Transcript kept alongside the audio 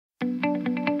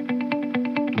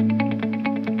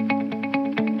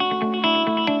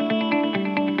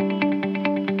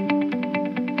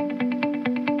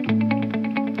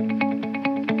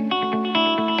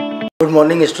Good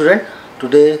morning, student.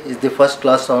 Today is the first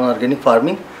class on organic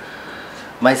farming.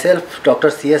 Myself, Dr.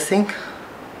 Singh,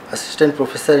 Assistant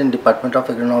Professor in Department of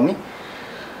Agronomy.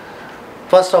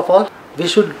 First of all, we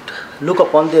should look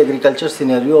upon the agriculture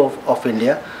scenario of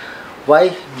India.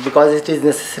 Why? Because it is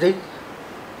necessary.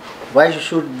 Why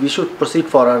we should proceed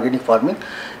for organic farming?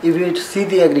 If we see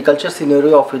the agriculture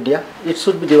scenario of India, it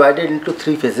should be divided into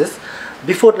three phases.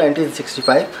 Before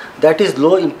 1965, that is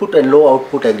low input and low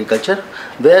output agriculture,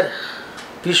 where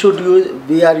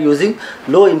we are using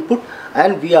low input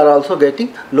and we are also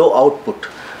getting low output.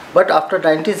 But after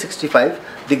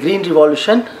 1965, the Green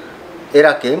Revolution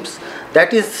era came.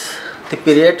 That is the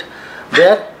period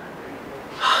where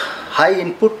high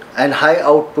input and high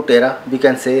output era, we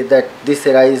can say that this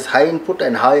era is high input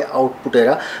and high output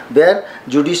era, where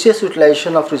judicious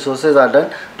utilization of resources are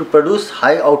done to produce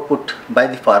high output by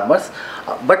the farmers.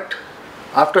 But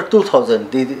after 2000,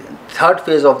 the third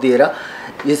phase of the era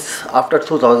is after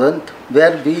 2000,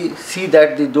 where we see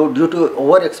that due to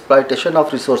over exploitation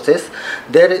of resources,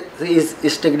 there is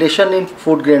stagnation in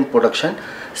food grain production,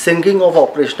 sinking of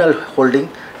operational holding,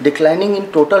 declining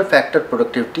in total factor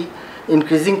productivity,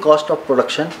 increasing cost of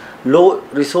production, low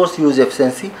resource use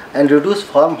efficiency and reduced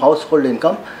farm household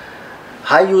income,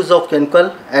 high use of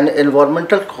chemical and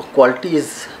environmental quality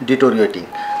is deteriorating.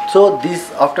 So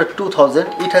this, after 2000,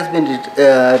 it has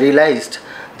been realized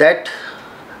that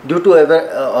due to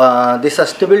the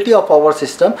sustainability of our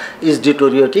system is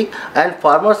deteriorating and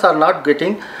farmers are not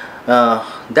getting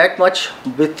that much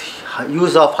with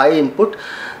use of high input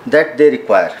that they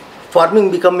require. Farming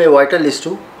become a vital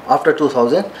issue after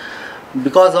 2000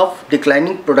 because of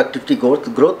declining productivity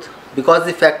growth, because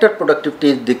the factor productivity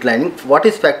is declining. What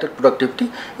is factor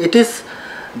productivity? It is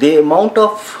the amount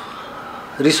of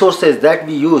resources that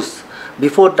we use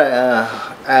before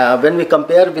when we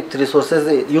compare with resources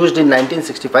used in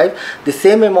 1965, the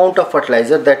same amount of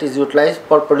fertilizer that is utilized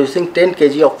for producing 10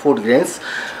 kg of food grains.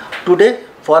 Today,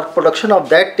 for production of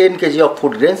that 10 kg of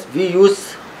food grains, we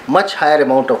use much higher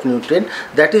amount of nutrient,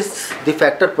 that is the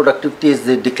factor productivity is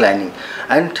declining,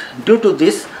 and due to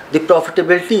this the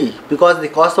profitability, because the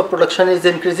cost of production is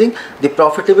increasing, the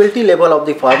profitability level of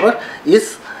the farmer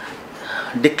is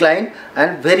declined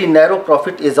and very narrow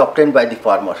profit is obtained by the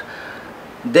farmer.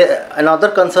 Another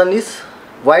concern is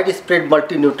widespread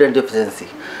multi-nutrient deficiency.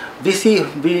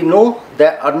 We know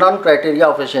the Arnon criteria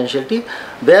of essentiality,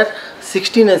 where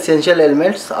 16 essential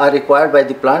elements are required by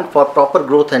the plant for proper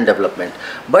growth and development.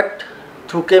 But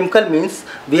through chemical means,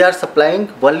 we are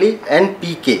supplying only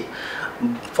NPK.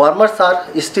 Farmers are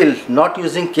still not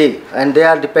using K and they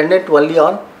are dependent only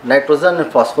on nitrogen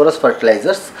and phosphorus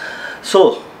fertilizers.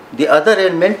 So the other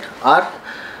element are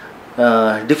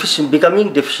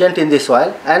becoming deficient in the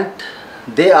soil and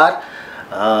they are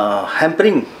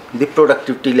hampering the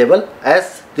productivity level,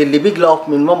 as the Liebig law of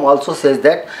minimum also says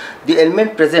that the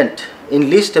element present in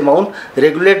least amount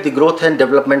regulate the growth and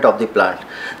development of the plant.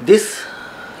 This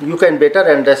you can better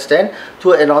understand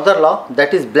through another law,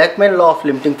 that is Blackman law of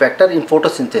limiting factor in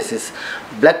photosynthesis.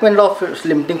 Blackman law of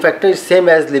limiting factor is same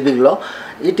as Liebig law.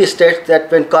 It states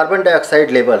that when carbon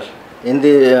dioxide level in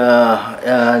the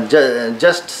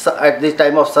just at the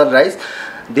time of sunrise,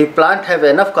 the plant have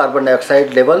enough carbon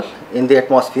dioxide level in the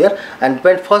atmosphere, and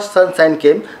when first sunshine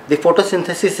came, the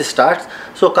photosynthesis starts.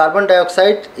 So carbon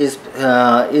dioxide is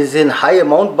in high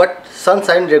amount, but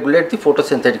sunshine regulates the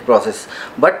photosynthetic process.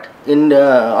 But in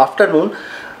afternoon,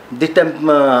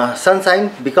 the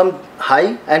sunshine become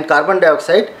high and carbon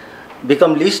dioxide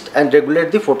become least and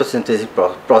regulate the photosynthesis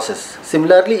process.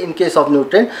 Similarly, in case of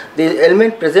nutrient, the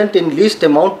element present in least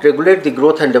amount regulate the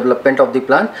growth and development of the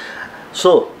plant.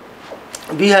 So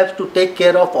we have to take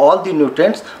care of all the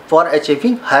nutrients for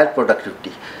achieving higher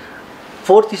productivity.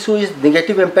 Fourth issue is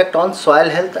negative impact on soil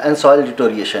health and soil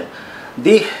deterioration.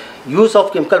 The use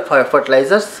of chemical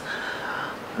fertilizers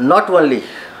not only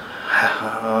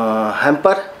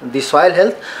hamper the soil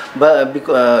health, but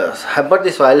because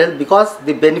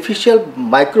the beneficial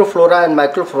microflora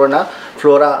and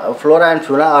flora and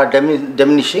fauna are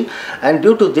diminishing, and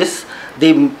due to this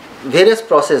the various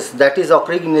process that is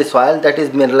occurring in the soil, that is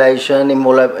mineralization,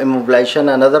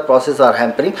 immobilization and other processes are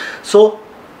hampering. So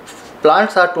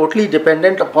plants are totally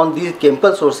dependent upon these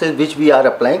chemical sources which we are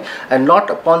applying and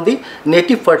not upon the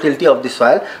native fertility of the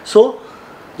soil. So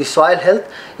the soil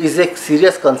health is a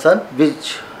serious concern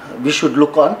which we should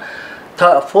look on.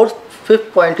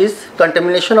 Fifth point is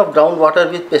contamination of groundwater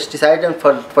with pesticide and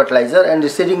fertilizer and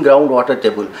receding groundwater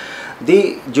table.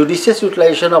 The judicious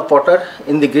utilization of water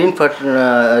in the Green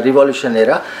Revolution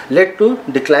era led to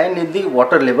decline in the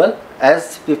water level,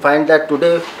 as we find that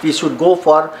today we should go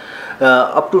for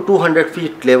up to 200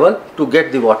 feet level to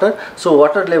get the water. So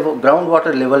water level,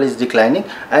 groundwater level is declining,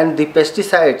 and the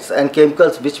pesticides and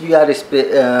chemicals which we are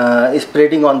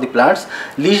spreading on the plants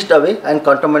leached away and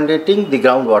contaminating the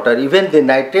groundwater. Even the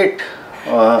nitrate,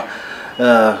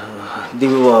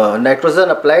 nitrogen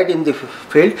applied in the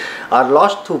field are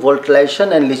lost through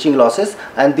volatilization and leaching losses,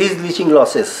 and these leaching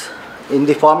losses in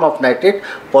the form of nitrate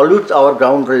pollute our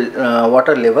ground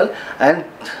water level. And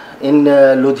in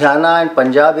Ludhiana and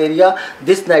Punjab area,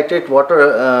 this nitrate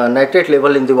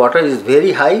level in the water is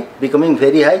very high, becoming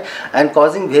very high, and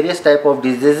causing various type of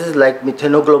diseases like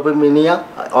methanoglobinemia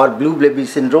or blue baby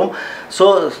syndrome.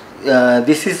 So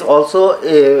this is also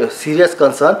a serious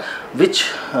concern which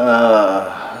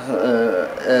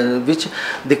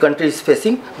the country is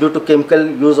facing due to chemical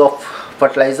use of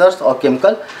fertilizers or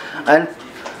chemical. And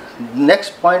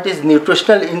next point is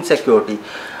nutritional insecurity.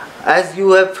 As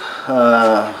you have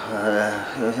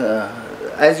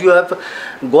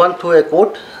gone through a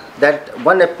quote that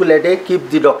one apple a day keep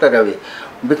the doctor away,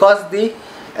 because the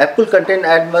apple contain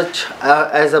as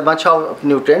much of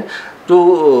nutrient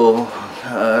to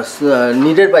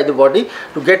needed by the body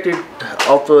to get rid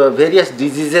of various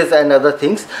diseases and other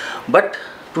things. But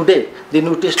today the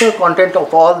nutritional content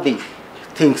of all the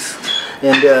things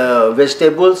in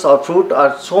vegetables or fruit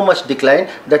are so much declined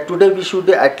that today we should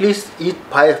at least eat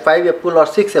 5 apple or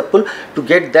 6 apple to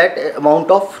get that amount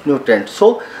of nutrients.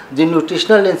 So the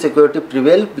nutritional insecurity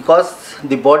prevail because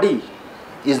the body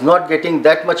is not getting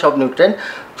that much of nutrient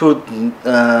through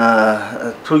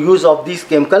use of these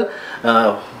chemical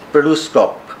produced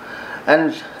crop.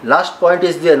 And last point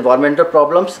is the environmental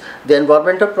problems. The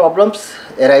environmental problems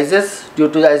arises due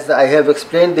to, as I have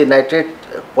explained, the nitrate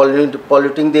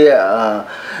polluting the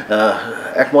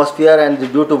atmosphere, and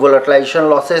due to volatilization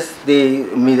losses, the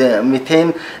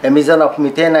methane, emission of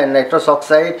methane and nitrous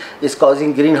oxide is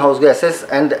causing greenhouse gases,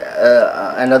 and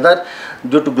another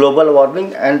due to global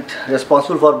warming and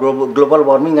responsible for global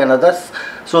warming and others.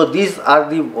 So these are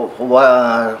the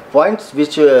points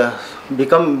which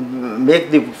make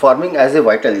the farming as a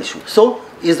vital issue. So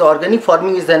is organic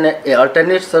farming is an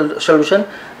alternate solution.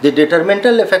 The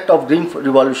detrimental effect of green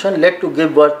revolution led to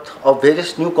give birth of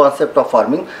various new concepts of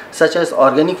farming, such as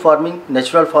organic farming,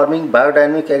 natural farming,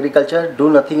 biodynamic agriculture,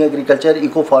 do nothing agriculture,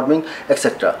 eco farming,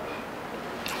 etc.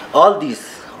 All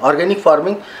these organic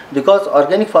farming, because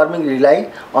organic farming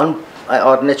rely on,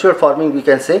 or natural farming we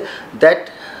can say,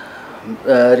 that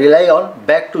rely on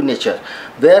back to nature,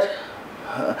 where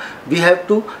we have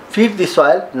to feed the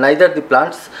soil, neither the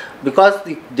plants, because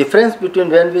the difference between,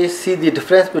 when we see the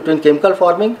difference between chemical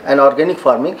farming and organic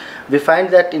farming, we find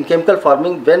that in chemical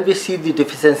farming, when we see the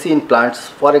deficiency in plants,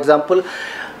 for example,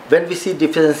 when we see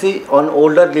deficiency on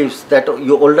older leaves, that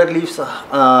your older leaves,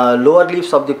 lower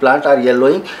leaves of the plant are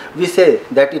yellowing, we say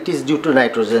that it is due to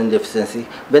nitrogen deficiency.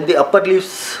 When the upper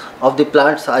leaves of the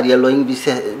plants are yellowing, we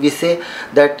say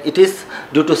that it is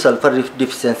due to sulfur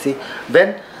deficiency.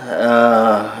 When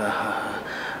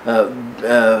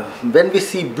we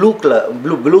see blue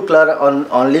color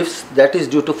on leaves, that is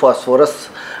due to phosphorus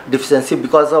deficiency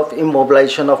because of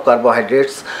immobilization of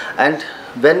carbohydrates. And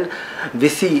when we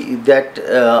see that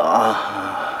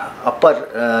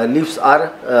upper leaves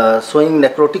are showing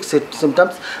necrotic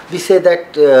symptoms, we say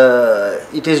that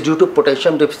it is due to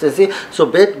potassium deficiency. So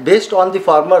based on the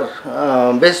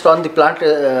plant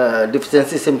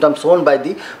deficiency symptoms shown by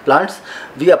the plants,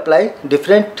 we apply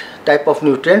different type of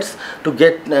nutrients to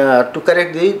get to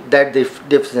correct that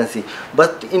deficiency.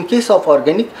 But in case of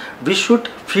organic, we should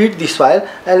feed the soil,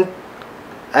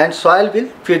 and soil will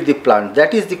feed the plant.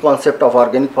 That is the concept of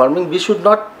organic farming. We should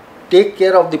not take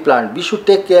care of the plant, we should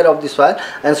take care of the soil,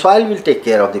 and soil will take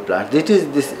care of the plant. This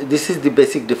is the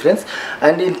basic difference.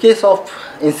 And in case of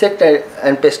insect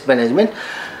and pest management,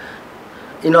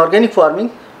 in organic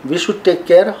farming, we should take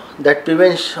care that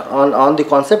prevention, on the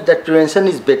concept that prevention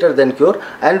is better than cure,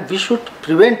 and we should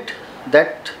prevent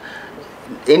that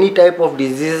any type of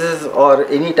diseases or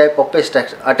any type of pest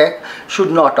attack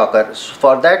should not occur.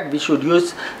 For that, we should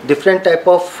use different type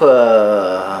of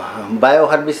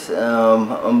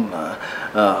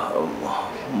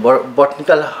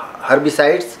botanical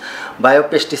herbicides,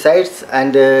 biopesticides,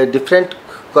 and different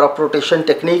crop rotation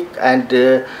technique, and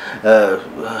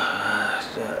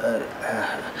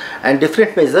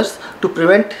different measures to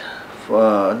prevent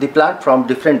the plant from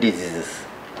different diseases.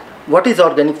 What is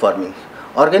organic farming?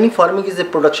 Organic farming is a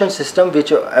production system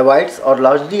which avoids or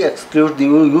largely excludes the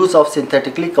use of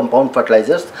synthetically compound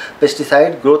fertilizers,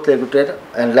 pesticide, growth regulator,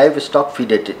 and livestock feed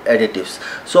additives.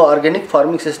 So organic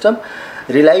farming system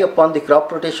rely upon the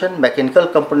crop rotation, mechanical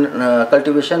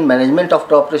cultivation, management of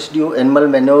crop residue, animal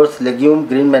manures, legume,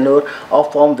 green manure,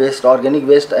 off-farm waste, organic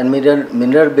waste, and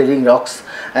mineral-bearing rocks,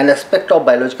 and aspect of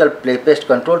biological pest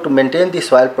control to maintain the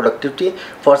soil productivity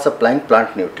for supplying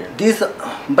plant nutrients.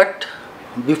 But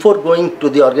before going to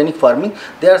the organic farming,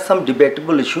 there are some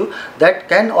debatable issues that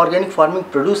can organic farming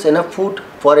produce enough food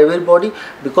for everybody,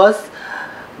 because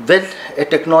when a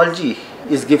technology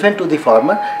is given to the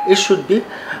farmer, it should be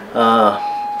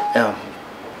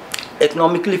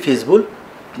economically feasible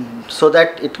so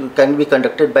that it can be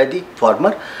conducted by the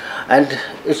farmer, and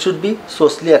it should be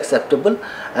socially acceptable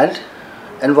and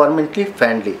environmentally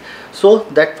friendly so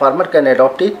that farmer can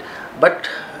adopt it. But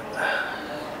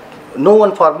no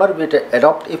one farmer will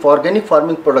adopt if organic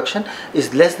farming production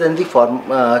is less than the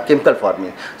chemical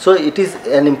farming. So it is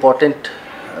an important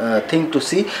thing to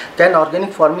see, can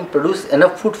organic farming produce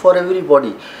enough food for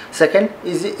everybody. Second,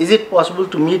 is it possible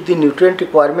to meet the nutrient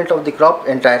requirement of the crop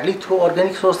entirely through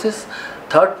organic sources?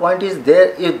 Third point is,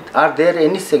 are there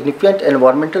any significant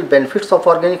environmental benefits of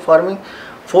organic farming?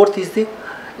 Fourth is the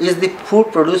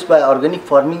food produced by organic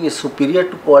farming is superior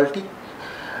to quality?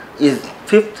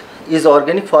 Fifth, is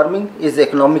organic farming is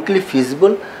economically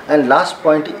feasible? And last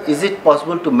point, is it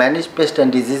possible to manage pests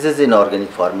and diseases in organic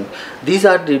farming? These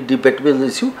are the debatable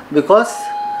issues, because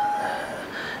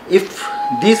if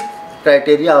these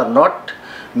criteria are not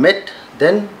met,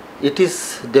 then it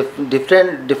is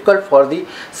difficult for the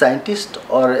scientist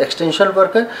or extension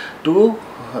worker to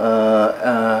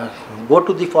go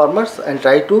to the farmers and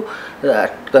try to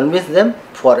convince them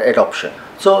for adoption.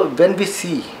 So when we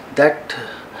see that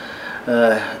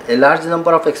a large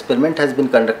number of experiments has been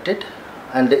conducted,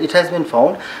 and it has been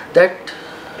found that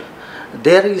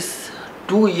there is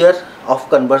 2 years of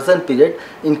conversion period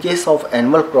in case of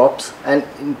annual crops, and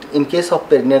in case of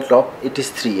perennial crop it is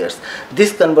 3 years.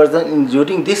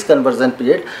 During this conversion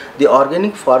period, the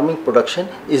organic farming production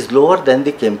is lower than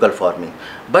the chemical farming.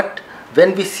 But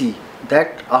when we see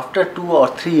that after 2 or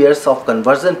 3 years of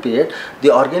conversion period,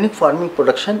 the organic farming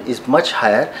production is much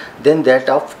higher than that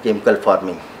of chemical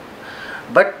farming.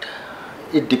 But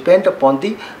it depends upon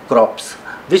the crops,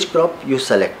 which crop you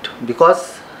select,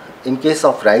 because in case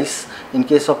of rice, in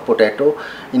case of potato,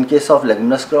 in case of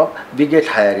leguminous crop, we get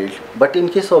higher yield. But in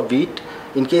case of wheat,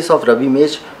 in case of rabi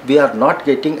maize, we are not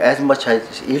getting as much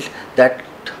yield that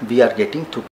we are getting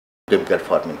through chemical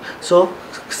farming. So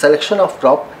selection of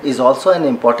crop is also an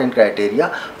important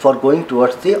criteria for going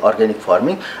towards the organic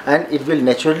farming, and it will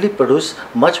naturally produce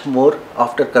much more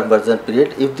after conversion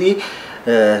period if the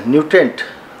nutrient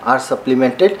are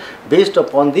supplemented based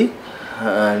upon the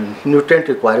nutrient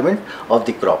requirement of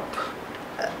the crop.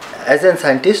 As a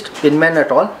scientist, Pinman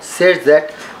et al. Says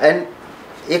that an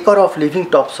acre of living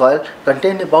topsoil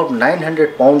contains about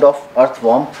 900 pounds of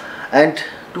earthworm and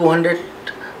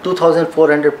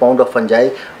 2,400 pounds of fungi,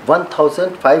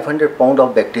 1,500 pounds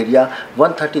of bacteria,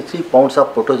 133 pounds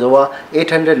of protozoa,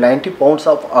 890 pounds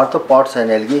of arthropods and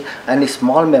algae, and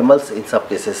small mammals in some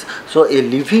cases. So a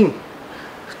living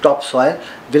topsoil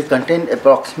will contain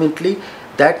approximately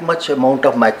that much amount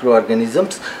of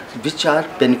microorganisms which are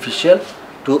beneficial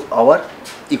to our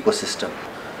ecosystem.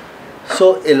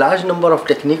 So a large number of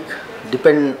techniques,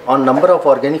 depend on number of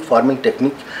organic farming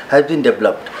technique, has been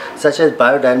developed, such as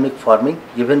biodynamic farming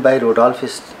given by Rodolph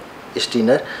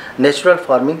Steiner, natural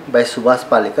farming by Subhas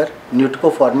Palekar, Nutrico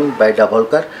farming by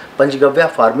Dabholkar, Panchgavya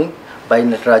farming by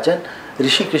Natarajan,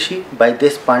 Rishi Krishi by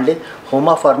Desh Pandey,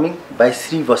 Homa farming by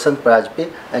Sri Vasant Prajpe,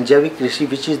 and Javik Krishi,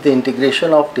 which is the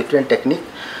integration of different techniques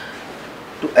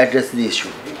to address the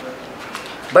issue.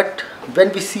 But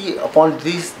when we see upon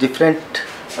these different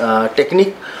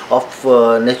technique,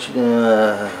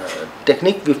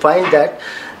 we find that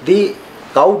the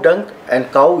cow dung and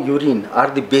cow urine are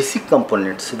the basic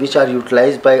components which are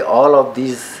utilized by all of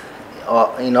these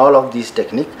in all of these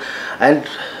techniques, and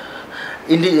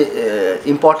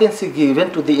importance is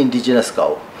given to the indigenous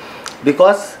cow,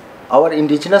 because our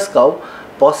indigenous cow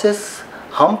possess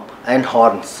hump and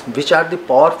horns, which are the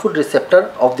powerful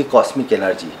receptor of the cosmic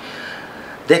energy.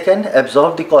 They can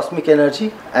absorb the cosmic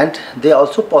energy, and they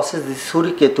also possess the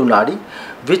Surya Ketu Nadi,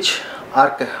 which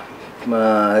are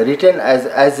written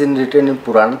written in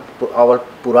our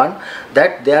Puran,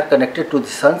 that they are connected to the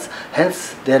suns,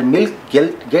 hence their milk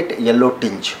get yellow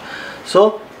tinge.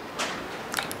 So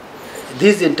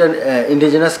these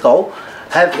indigenous cow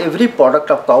have every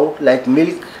product of cow, like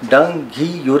milk, dung,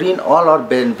 ghee, urine, all are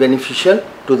beneficial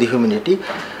to the humanity.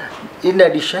 In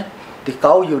addition, the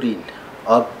cow urine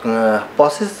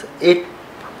possesses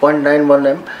 8.91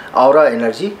 m aura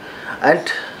energy, and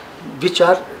which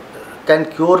are can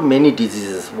cure many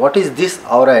diseases. What is this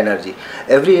aura energy?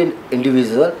 Every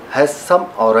individual has some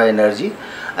aura energy,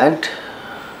 and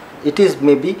it is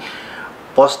maybe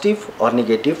positive or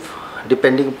negative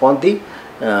depending upon the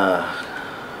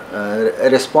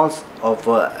response of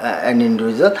an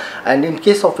individual. And in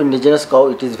case of indigenous cow,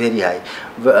 it is very high.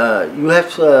 You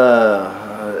have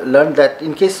learned that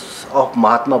in case of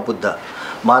Mahatma Buddha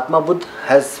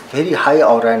has very high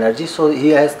aura energy, so he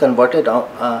has converted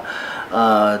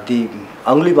the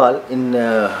Anglimal in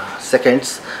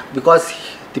seconds, because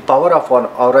the power of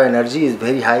aura energy is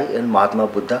very high in Mahatma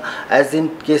Buddha. As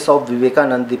in case of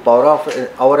Vivekananda, the power of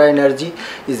aura energy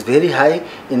is very high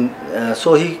in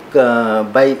so he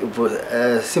by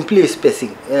simply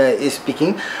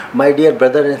speaking, my dear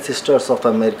brothers and sisters of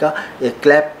America, a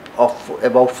clap of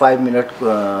about 5 minutes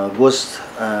goes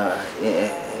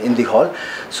in the hall.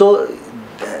 So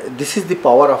this is the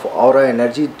power of aura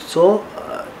energy. So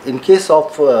in case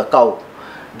of cow,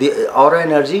 the aura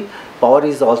energy power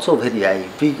is also very high.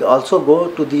 We also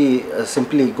go to the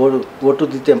simply go to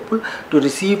the temple to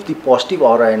receive the positive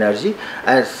aura energy,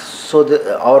 and so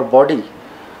our body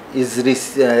is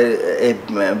a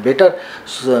better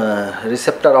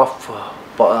receptor of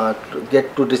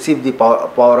get to receive the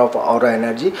power of aura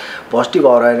energy, positive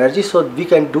aura energy, so we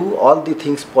can do all the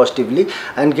things positively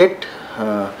and get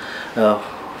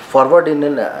forward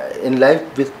in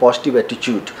life with positive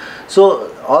attitude. So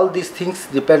all these things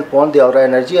depend upon the aura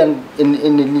energy, and in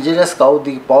indigenous cow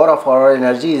the power of aura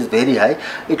energy is very high.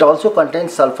 It also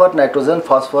contains sulfur, nitrogen,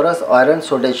 phosphorus, iron,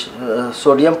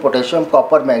 sodium, potassium,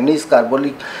 copper, manganese,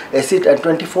 carbolic acid, and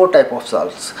 24 type of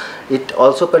salts. It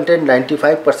also contains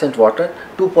 95% water,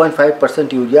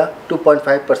 2.5% urea,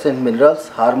 2.5% minerals,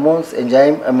 hormones,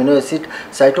 enzyme, amino acid,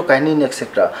 cytokinin,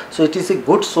 etc. So it is a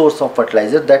good source of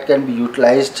fertilizer that can be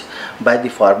utilized by the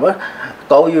farmer.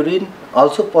 Cow urine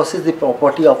also possesses the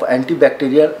property of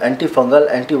antibacterial, antifungal,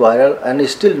 antiviral, and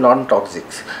still non-toxic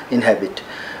in habit.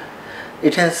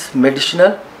 It has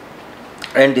medicinal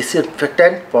and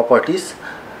disinfectant properties,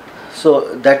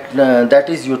 so that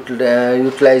is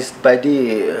utilized by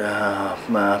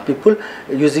the people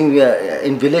using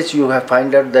in village. You have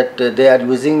find out that they are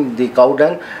using the cow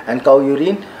dung and cow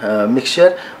urine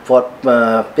mixture for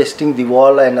pasting the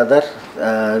wall and other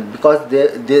because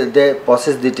they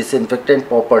possess the disinfectant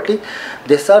property.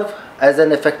 They serve as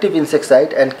an effective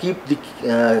insecticide and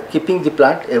keeping the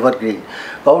plant evergreen.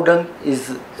 Cow dung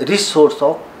is rich source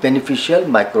of beneficial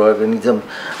microorganism,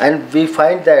 and we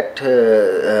find that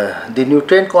the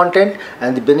nutrient content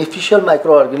and the beneficial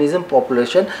microorganism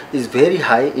population is very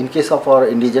high in case of our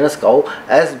indigenous cow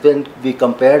as when we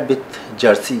compared with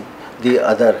Jersey, the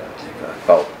other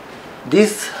cow.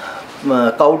 These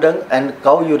cow dung and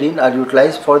cow urine are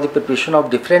utilized for the preparation of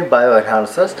different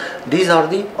bioenhancers. These are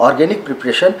the organic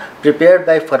preparation prepared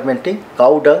by fermenting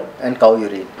cow dung and cow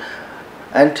urine.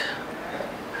 And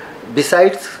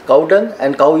besides cow dung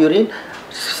and cow urine,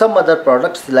 some other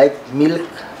products like milk,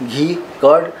 ghee,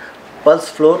 curd, pulse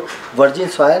flour, virgin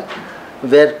soil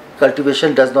where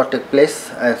cultivation does not take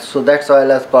place, so that soil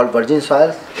is called virgin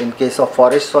soil. In case of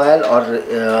forest soil or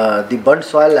the burnt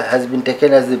soil has been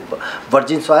taken as the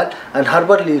virgin soil, and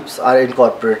herbal leaves are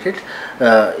incorporated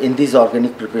in this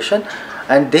organic preparation,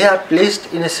 and they are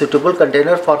placed in a suitable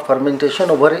container for fermentation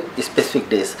over specific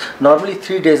days. Normally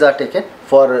 3 days are taken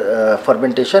for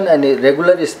fermentation, and a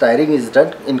regular stirring is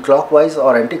done in clockwise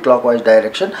or anti-clockwise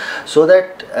direction, so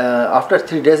that after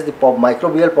 3 days the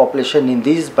microbial population in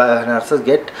these bioenhancers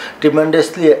get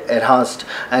tremendously enhanced,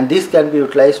 and this can be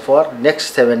utilized for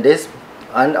next 7 days.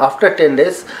 And after 10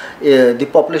 days the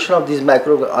population of these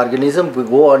microorganisms will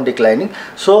go on declining,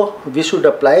 so we should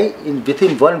apply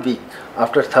within 1 week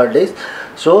after 3rd days,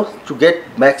 so to get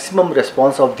maximum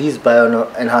response of these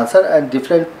bioenhancer. And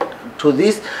through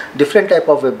these different type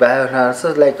of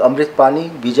bioenhancers like Amrit Pani,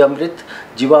 Bijamrit,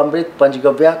 Jivamrit,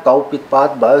 Panchgavya, Cow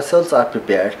Pitpat biocells are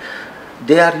prepared.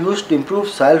 They are used to improve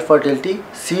soil fertility,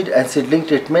 seed and seedling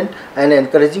treatment, and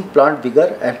encouraging plant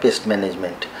vigor and pest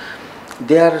management.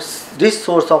 They are rich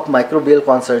source of microbial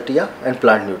concertia and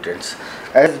plant nutrients.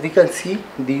 As we can see,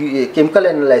 the chemical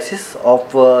analysis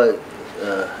of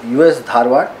US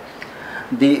Dharwad,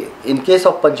 in case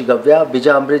of Panchgavya,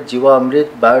 Bijamrit,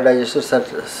 Jivamrit,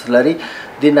 biodigested slurry,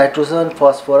 the nitrogen,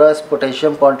 phosphorus,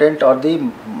 potassium content or the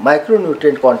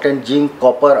micronutrient content, zinc,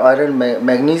 copper, iron,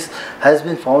 manganese has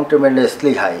been found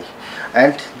tremendously high,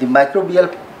 and the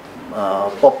microbial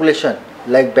population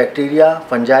like bacteria,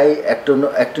 fungi,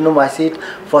 actinomycete,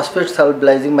 phosphate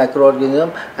solubilizing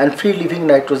microorganism and free living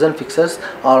nitrogen fixers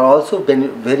are also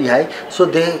very high. So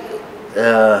they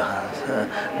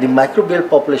the microbial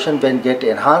population when get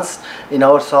enhanced in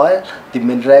our soil, the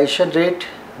mineralization rate,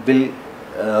 will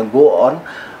go on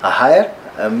higher,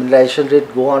 mineralization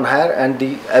rate go on higher, and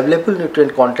the available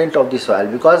nutrient content of the soil,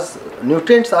 because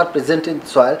nutrients are present in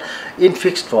soil in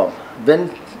fixed form. When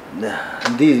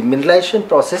the mineralization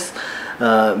process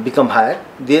become higher,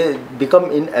 they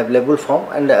become in available form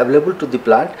and available to the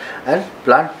plant, and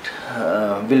plant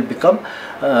will become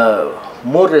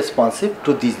more responsive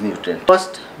to these nutrients.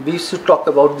 First, we should talk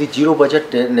about the zero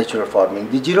budget natural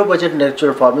farming. The zero budget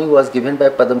natural farming was given by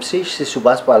Padam Shri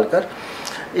Subhash Palkar.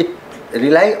 It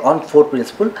rely on 4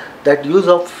 principles: that use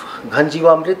of Ghan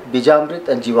Jivamrit, Bijamrit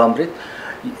and Jivamrit,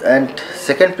 and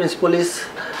second principle is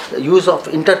use of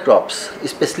intercrops,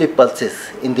 especially pulses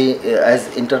in the as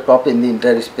intercrop in the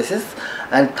interspecies,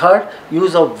 and third,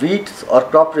 use of weeds or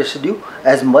crop residue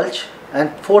as mulch, and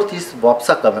fourth is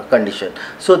VAPSA condition.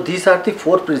 So these are the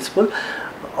 4 principles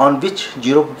on which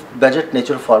zero budget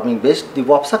natural farming based. The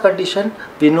VAPSA condition,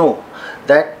 we know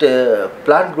that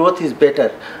plant growth is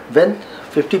better when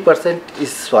 50% is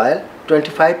soil,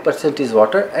 25% is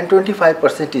water and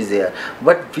 25% is air,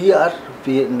 but we are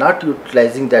not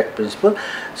utilizing that principle.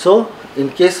 So in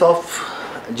case of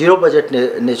zero budget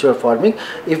natural farming,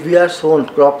 if we are sown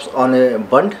crops on a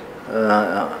bund,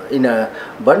 in a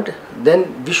bund,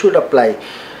 then we should apply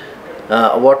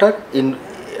water in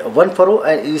one furrow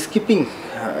and skipping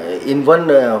in one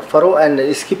furrow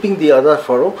and skipping the other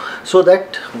furrow, so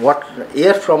that what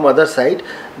air from other side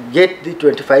get the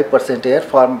 25% air.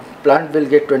 Farm plant will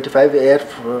get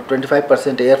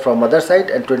 25% air from other side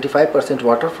and 25%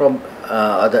 water from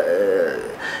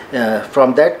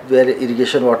from that where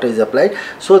irrigation water is applied,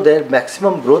 so their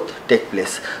maximum growth take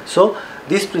place. So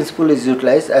this principle is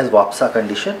utilized as VAPSA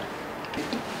condition.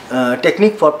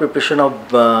 Technique for preparation of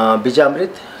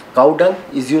Bijamrit: cow dung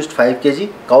is used 5 kg,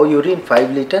 cow urine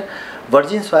 5 liter,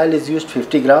 virgin soil is used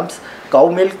 50 grams, cow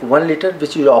milk 1 liter,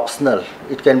 which is optional,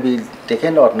 it can be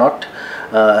taken or not,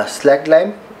 slag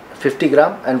lime 50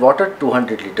 gram and water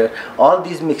 200 liter. All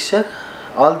these mixture,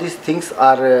 all these things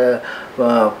are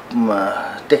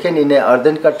taken in a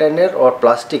earthen container or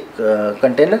plastic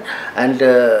container and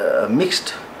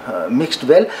mixed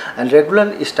well, and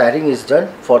regular stirring is done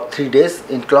for 3 days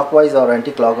in clockwise or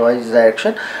anti-clockwise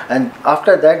direction, and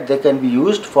after that they can be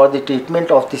used for the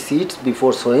treatment of the seeds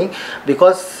before sowing,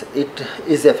 because it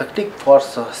is effective for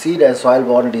seed and soil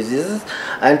borne diseases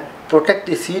and protect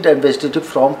the seed and vegetable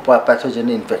from pathogen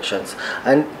infections,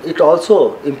 and it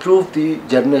also improves the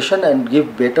germination and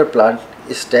give better plant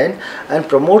stand and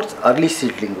promotes early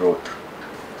seedling growth.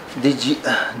 The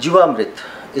Jivamrit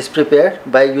is prepared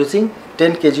by using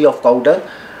 10 kg of cow dung,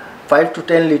 5 to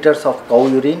 10 liters of cow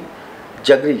urine,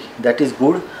 jaggery, that is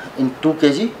gur, in 2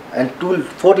 kg and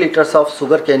 4 liters of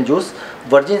sugar cane juice.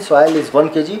 Virgin soil is 1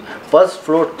 kg, pulse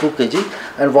float 2 kg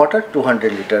and water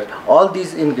 200 liter. All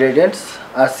these ingredients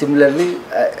are similarly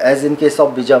as in case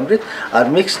of Bijamrit are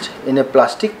mixed in a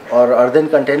plastic or earthen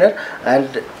container,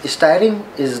 and stirring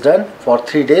is done for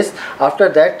 3 days. After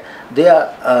that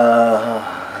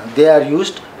they are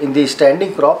used in the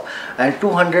standing crop, and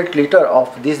 200 liter of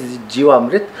this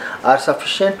Jivamrit are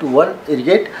sufficient to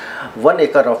irrigate 1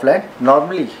 acre of land.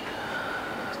 Normally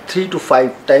 3 to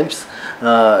 5 times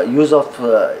use of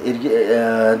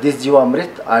this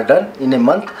Jivamrit are done in a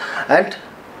month. And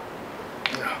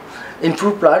in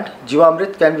fruit plant,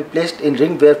 Jivamrit can be placed in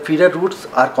ring where feeder roots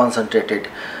are concentrated,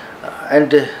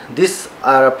 and these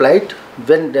are applied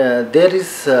when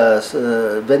this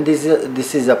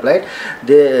is applied.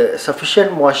 The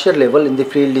sufficient moisture level in the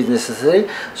field is necessary,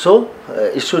 so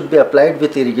it should be applied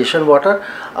with irrigation water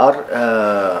or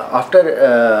after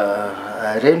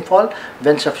rainfall.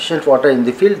 When sufficient water in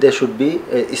the field, they should be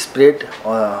sprayed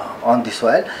on the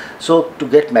soil, so to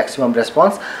get maximum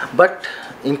response. But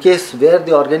in case where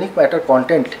the organic matter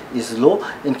content is low,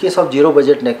 in case of zero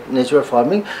budget natural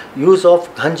farming, use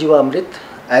of Ghan Jivamrit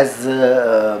as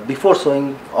before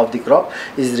sowing of the crop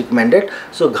is recommended.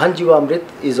 So Ghan Jivamrit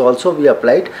is also be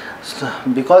applied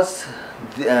because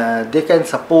they can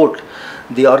support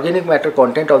the organic matter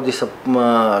content of the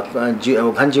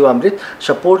Ghan Jivamrit,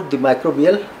 support the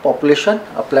microbial population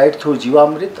applied through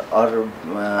Jivamrit or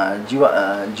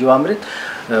Jivamrit,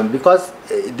 because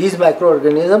these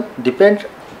microorganisms depend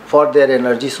for their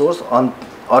energy source on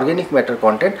organic matter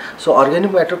content. So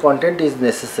organic matter content is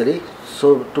necessary.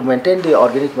 So to maintain the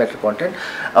organic matter content,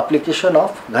 application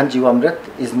of Ghan Jivamrit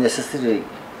is necessary.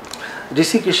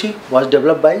 Rishi Krishi was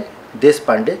developed by Desh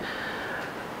Pandey.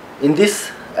 In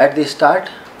this, at the start,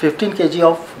 15 kg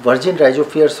of virgin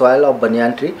rhizosphere soil of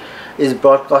banyan tree is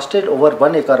broadcasted over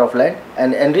 1 acre of land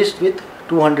and enriched with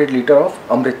 200 liter of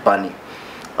Amrit Pani.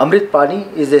 Amrit Pani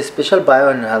is a special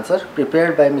bioenhancer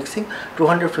prepared by mixing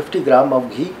 250 gram of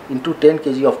ghee into 10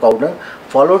 kg of cow dung,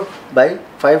 followed by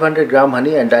 500 gram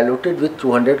honey and diluted with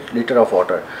 200 liter of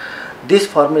water. This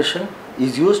formation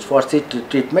is used for seed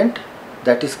treatment,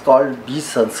 that is called Bij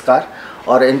Sanskar,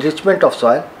 or enrichment of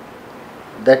soil,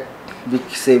 that we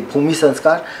say Bhumi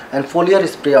Sanskar, and foliar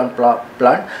spray on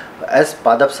plant as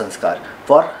Padap Sanskar.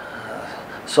 For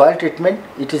soil treatment,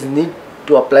 it is need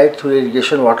to apply through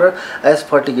irrigation water as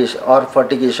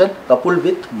fertigation coupled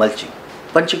with mulching.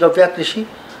 Panchagavya Krishi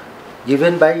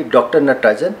given by Dr.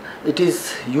 Natarajan. It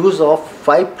is use of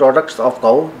 5 products of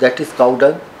cow, that is cow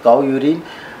dung, cow urine,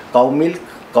 cow milk,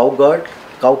 cow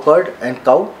curd and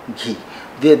cow ghee.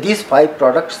 These 5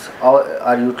 products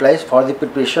are utilized for the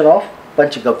preparation of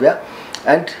Panchagavya.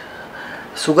 And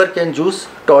sugarcane juice,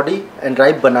 toddy and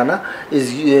ripe banana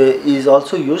is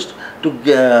also used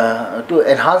to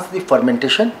enhance the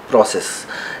fermentation process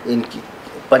in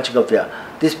Panchagavya.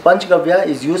 This Panchagavya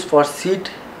is used for seed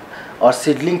or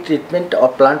seedling treatment or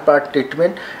plant part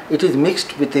treatment. It is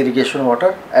mixed with irrigation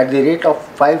water at the rate of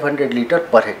 500 liter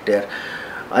per hectare,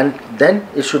 and then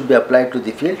it should be applied to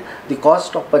the field. The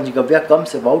cost of Panchagavya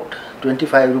comes about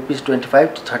 25 rupees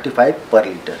 25 to 35 per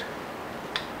liter.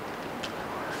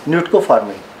 Nutco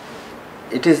farming.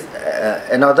 It is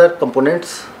another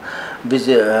components which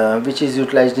is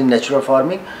utilized in natural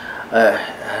farming.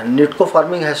 Nutco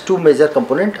farming has 2 major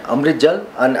components, Amrit Jal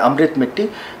and Amrit Mitti.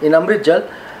 In Amrit Jal,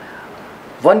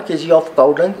 1 kg of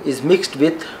cow dung is mixed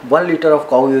with 1 liter of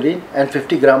cow urine and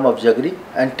 50 gram of jaggery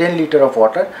and 10 liter of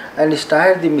water, and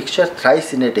stir the mixture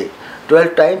thrice in a day,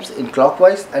 12 times in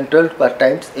clockwise and 12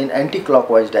 times in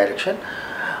anti-clockwise direction.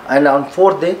 And on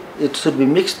 4th day, it should be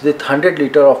mixed with 100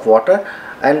 liter of water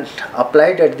and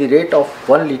applied at the rate of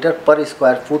 1 liter per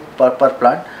square foot per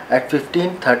plant at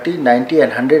 15, 30, 90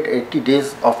 and 180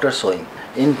 days after sowing.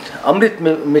 In Amrit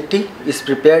Mitti is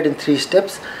prepared in 3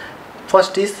 steps.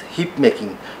 First is heap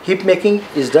making. Heap making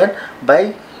is done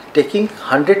by taking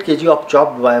 100 kg of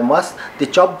chopped biomass. The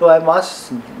chopped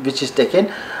biomass which is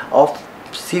taken of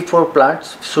C4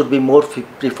 plants should be more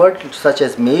preferred, such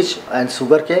as maize and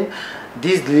sugarcane.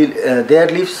 Their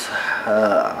leaves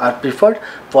are preferred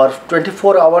for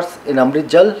 24 hours in Amrit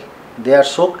Jal. They are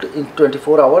soaked in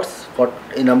 24 hours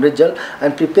in Amrit Jal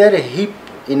and prepare a heap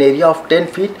in area of 10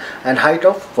 feet and height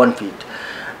of 1 feet.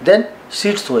 Then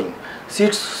seed sowing.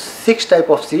 6 type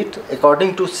of seed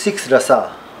according to 6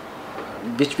 rasa,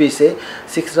 which we say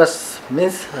 6 ras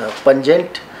means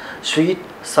pungent, sweet,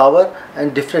 sour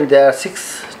and different. There are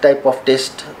 6 type of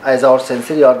taste as our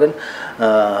sensory organ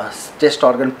taste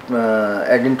organ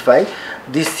identify.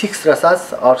 These 6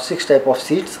 rasas or 6 type of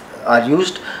seeds are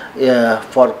used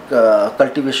for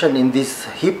cultivation in this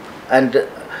heap and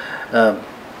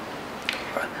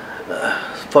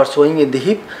for sowing in the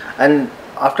heap. And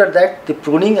after that, the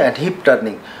pruning and heap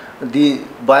turning. The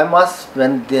biomass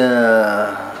when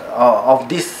of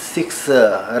these 6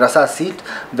 rasa seed,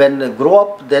 when grow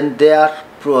up, then they are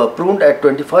pruned at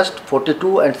 21st,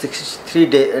 42 and 63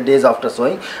 days after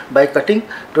sowing by cutting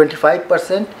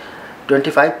 25%,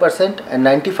 25% and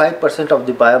 95% of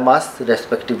the biomass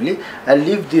respectively, and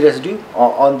leave the residue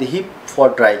on the heap for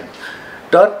drying.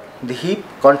 Turn the heap,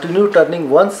 continue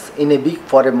turning once in a week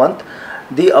for a month.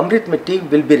 The Amrit Mitti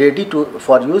will be ready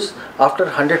for use after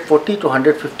 140 to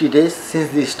 150 days since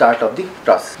the start of the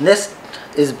process. Next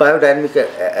is biodynamic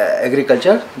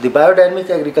agriculture. The biodynamic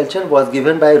agriculture was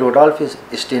given by Rodolph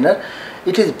Steiner.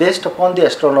 It is based upon the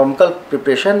astronomical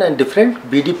preparation and different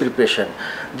BD preparation.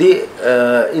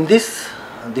 In this,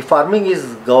 the farming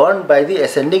is governed by the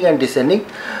ascending and descending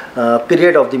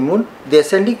period of the moon. The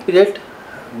ascending period,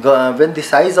 when the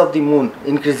size of the moon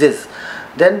increases,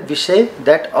 then we say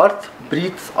that Earth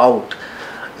breathes out.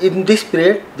 In this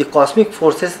period, the cosmic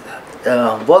forces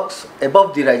works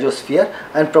above the rhizosphere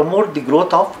and promote the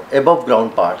growth of above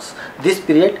ground parts. This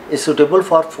period is suitable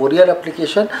for foliar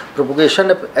application,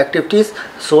 propagation activities,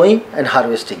 sowing and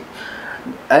harvesting.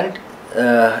 And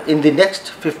in the next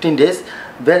 15 days,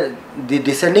 when the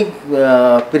descending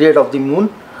period of the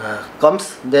moon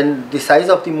comes, then the size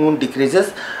of the moon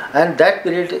decreases, and that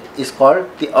period is called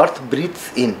the Earth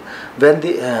breathes in. When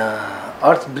the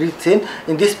Earth breathes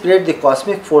in this period the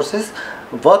cosmic forces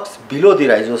works below the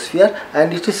rhizosphere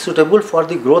and it is suitable for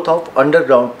the growth of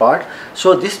underground part.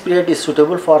 So this period is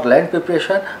suitable for land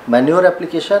preparation, manure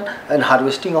application and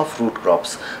harvesting of root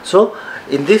crops. So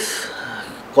in this,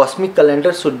 cosmic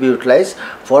calendar should be utilized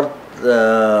for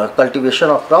cultivation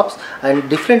of crops, and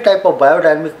different type of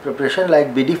biodynamic preparation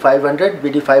like BD 500,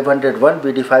 BD 501,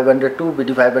 BD 502,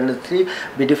 BD 503,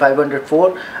 BD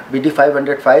 504, BD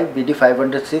 505, BD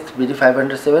 506, BD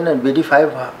 507 and BD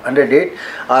 508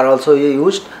 are also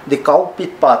used. The cow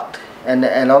pit path and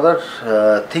another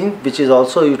thing which is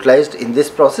also utilized in this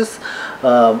process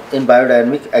in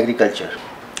biodynamic agriculture.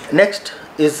 Next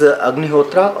is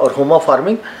Agnihotra or Homa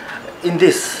farming. In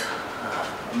this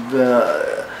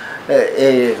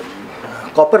a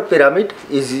copper pyramid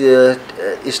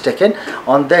is taken.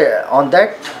 On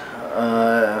that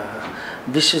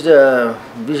we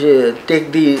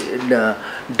take the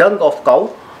dung of cow,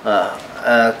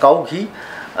 cow ghee,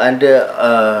 and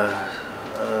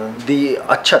the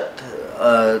achat,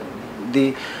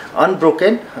 the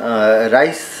unbroken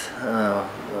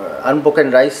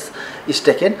rice is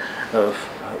taken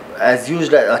as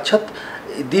used as achat.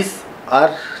 These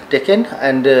are taken,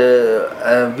 and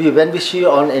when we see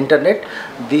on internet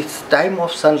this time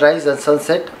of sunrise and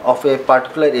sunset of a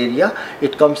particular area,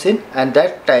 it comes in, and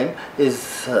that time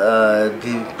is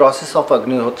the process of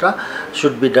Agnihotra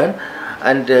should be done.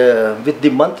 And with the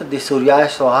month, the Surya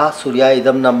Swaha, Surya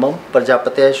Idam Namam,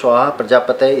 Prajapate Swaha,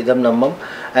 Prajapate Idam Namam,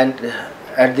 and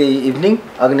at the evening,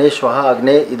 Agne Swaha,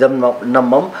 Agne Idam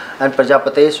Namam, and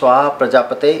Prajapate Swaha,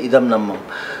 Prajapate Idam Namam.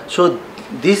 So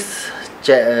this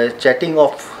chatting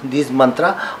of these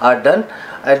mantra are done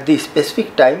at the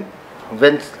specific time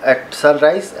when at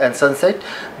sunrise and sunset.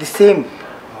 The same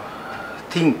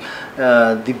thing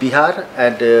the Bihar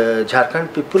and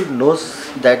Jharkhand people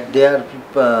knows that they are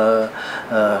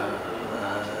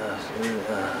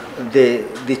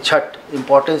the Chhat,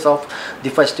 importance of the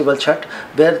festival Chhat,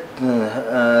 where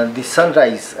the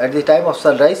sunrise, at the time of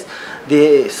sunrise,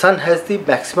 the sun has the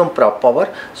maximum power.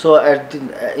 So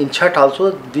in Chhat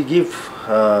also we give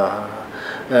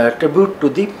tribute to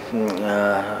the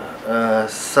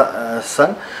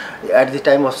sun at the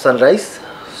time of sunrise.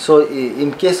 So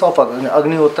in case of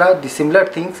Agnihotra, the similar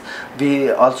things we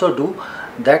also do,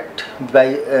 that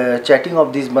by chanting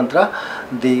of these mantra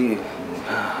the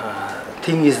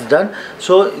thing is done.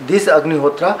 So this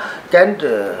Agnihotra can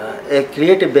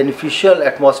create a beneficial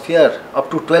atmosphere up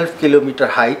to 12 kilometer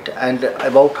height and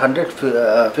about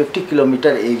 150 kilometer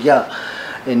area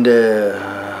in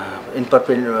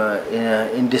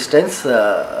distance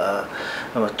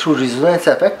through resonance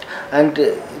effect, and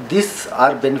these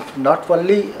are not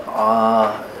only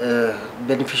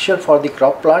beneficial for the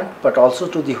crop plant but also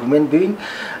to the human being.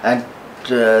 And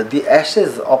the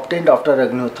ashes obtained after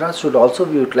Agnihotra should also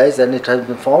be utilized, and it has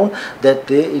been found that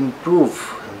they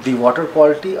improve the water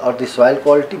quality or the soil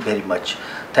quality very much.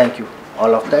 Thank you.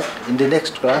 All of that. In the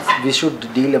next class we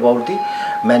should deal about the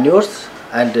manures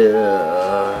and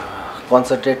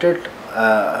concentrated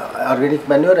organic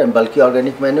manure and bulky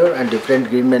organic manure and different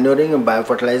green manuring and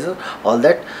biofertilizer, all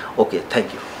that. Okay,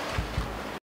 thank you.